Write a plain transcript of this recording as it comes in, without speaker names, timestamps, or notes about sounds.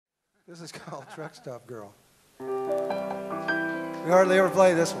This is called Truck Stop Girl. We hardly ever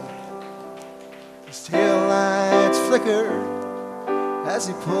play this one. His tail lights flickered as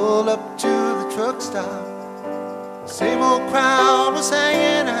he pulled up to the truck stop. The same old crowd was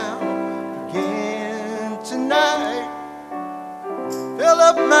hanging out again tonight. Fill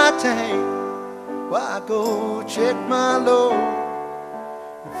up my tank while I go check my load.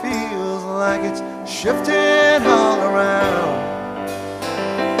 It feels like it's shifting all around.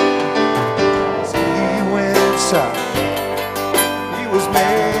 He was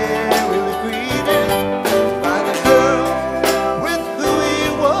merrily greeted by the girl with who he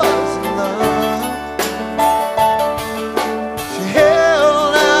was in love. She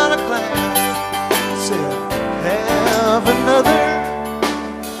held out a glass and said, "Have another,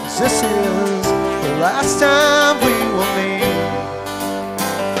 'cause this is the last time we will meet."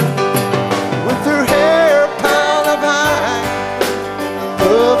 With her hair piled up high,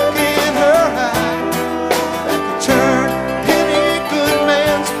 look in her eyes, turn any good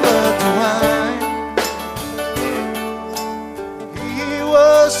man's blood to wine. He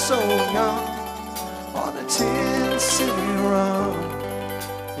was so young on a 10-city run,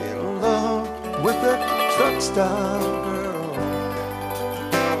 in love with a truck stop girl.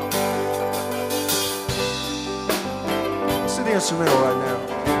 Listen to the instrumental right now.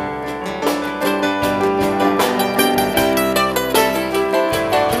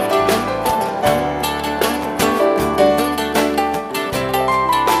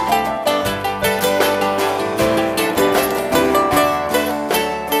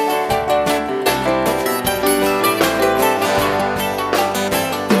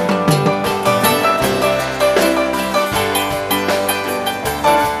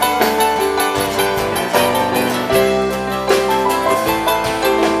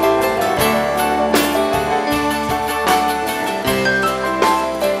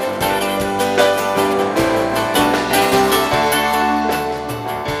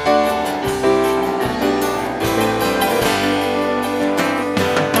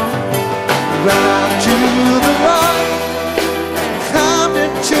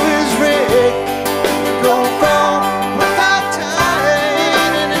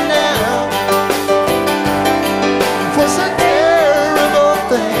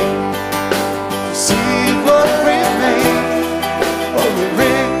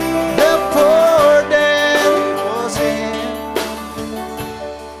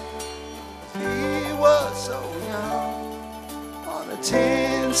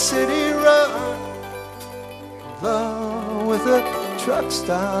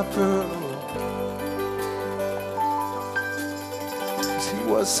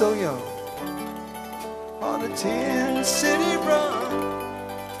 So young on a 10-city run,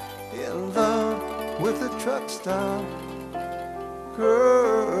 in love with a truck stop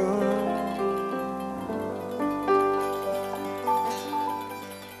girl.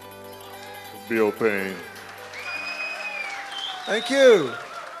 Bill Payne. Thank you.